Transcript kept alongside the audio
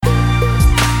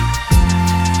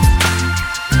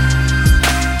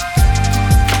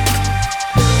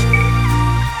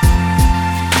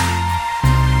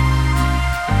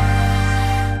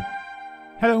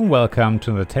welcome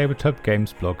to the Tabletop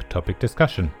Games blog topic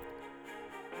discussion.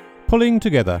 Pulling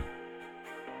together.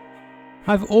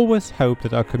 I've always hoped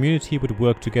that our community would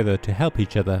work together to help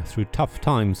each other through tough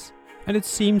times, and it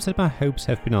seems that my hopes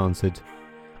have been answered.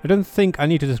 I don't think I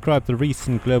need to describe the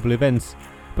recent global events,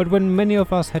 but when many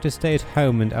of us had to stay at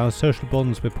home and our social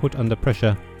bonds were put under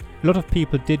pressure, a lot of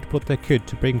people did what they could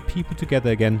to bring people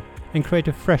together again and create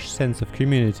a fresh sense of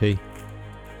community.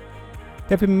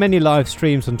 There have been many live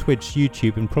streams on Twitch,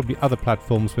 YouTube and probably other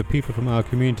platforms where people from our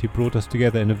community brought us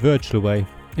together in a virtual way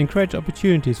and created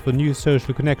opportunities for new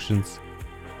social connections.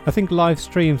 I think live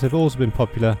streams have also been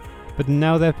popular, but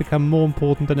now they've become more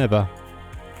important than ever.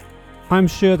 I'm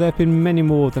sure there have been many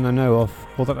more than I know of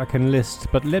or that I can list,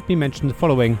 but let me mention the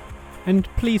following, and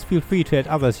please feel free to add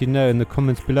others you know in the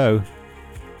comments below.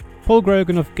 Paul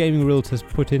Grogan of Gaming Rules has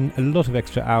put in a lot of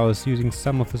extra hours using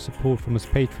some of the support from his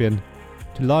Patreon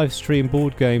to live stream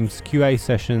board games, QA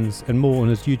sessions and more on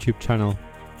his YouTube channel.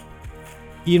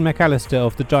 Ian McAllister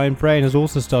of The Giant Brain has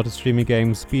also started streaming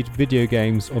games, be it video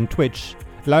games, on Twitch,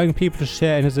 allowing people to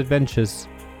share in his adventures.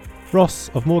 Ross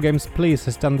of More Games Please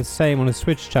has done the same on his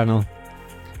Twitch channel.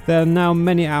 There are now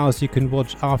many hours you can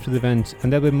watch after the event,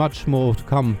 and there will be much more to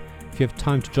come if you have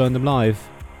time to join them live.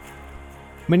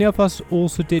 Many of us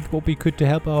also did what we could to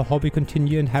help our hobby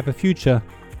continue and have a future,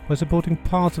 by supporting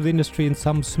parts of the industry in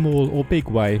some small or big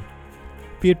way,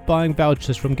 be it buying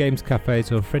vouchers from games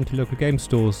cafes or friendly local game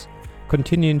stores,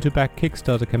 continuing to back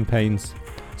Kickstarter campaigns,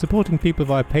 supporting people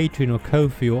via Patreon or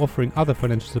Ko-fi or offering other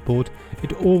financial support.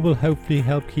 It all will hopefully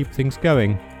help keep things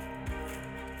going.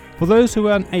 For those who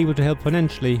were unable to help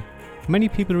financially, many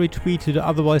people retweeted or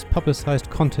otherwise publicized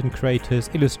content creators,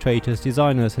 illustrators,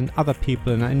 designers and other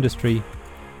people in our industry,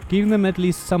 giving them at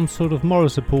least some sort of moral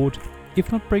support,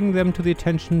 if not bringing them to the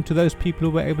attention to those people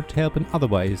who were able to help in other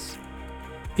ways.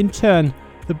 In turn,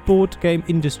 the board game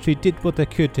industry did what they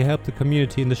could to help the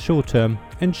community in the short term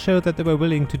and show that they were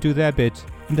willing to do their bit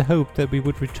in the hope that we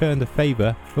would return the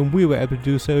favour when we were able to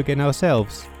do so again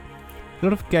ourselves. A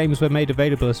lot of games were made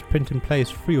available as print and plays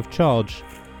free of charge.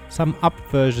 Some up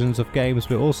versions of games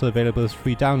were also available as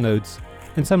free downloads,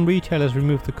 and some retailers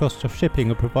removed the cost of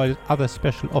shipping or provided other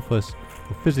special offers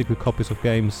for physical copies of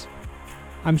games.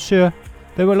 I'm sure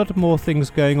there were a lot more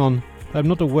things going on that I'm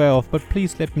not aware of, but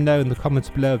please let me know in the comments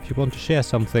below if you want to share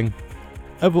something.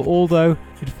 Overall though,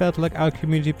 it felt like our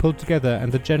community pulled together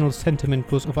and the general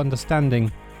sentiment was of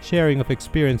understanding, sharing of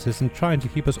experiences and trying to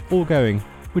keep us all going,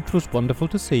 which was wonderful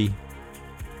to see.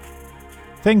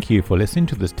 Thank you for listening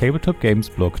to this Tabletop Games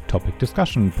blog topic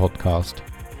discussion podcast.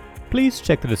 Please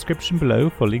check the description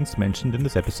below for links mentioned in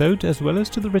this episode as well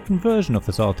as to the written version of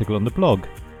this article on the blog.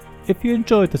 If you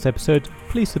enjoyed this episode,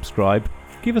 please subscribe,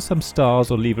 give us some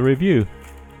stars or leave a review.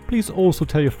 Please also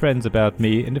tell your friends about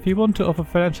me, and if you want to offer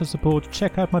financial support,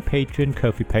 check out my Patreon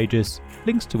Ko-fi pages,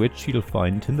 links to which you'll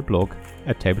find in the blog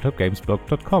at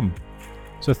tabletopgamesblog.com.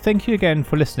 So thank you again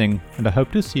for listening, and I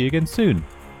hope to see you again soon.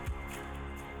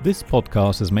 This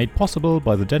podcast is made possible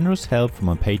by the generous help from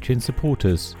my Patreon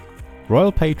supporters: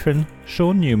 Royal Patron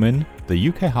Sean Newman, the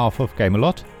UK half of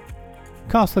Gamelot,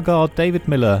 Castleguard David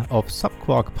Miller of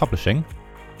Subquark Publishing,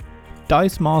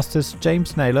 Dice Masters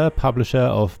James Naylor, publisher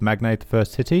of Magnate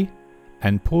First City,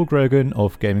 and Paul Grogan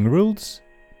of Gaming Rules,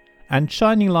 and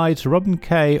Shining Light Robin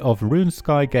Kay of Rune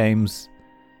Sky Games,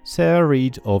 Sarah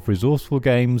Reed of Resourceful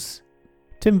Games,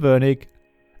 Tim Vernig,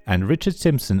 and Richard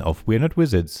Simpson of We're Not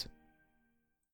Wizards.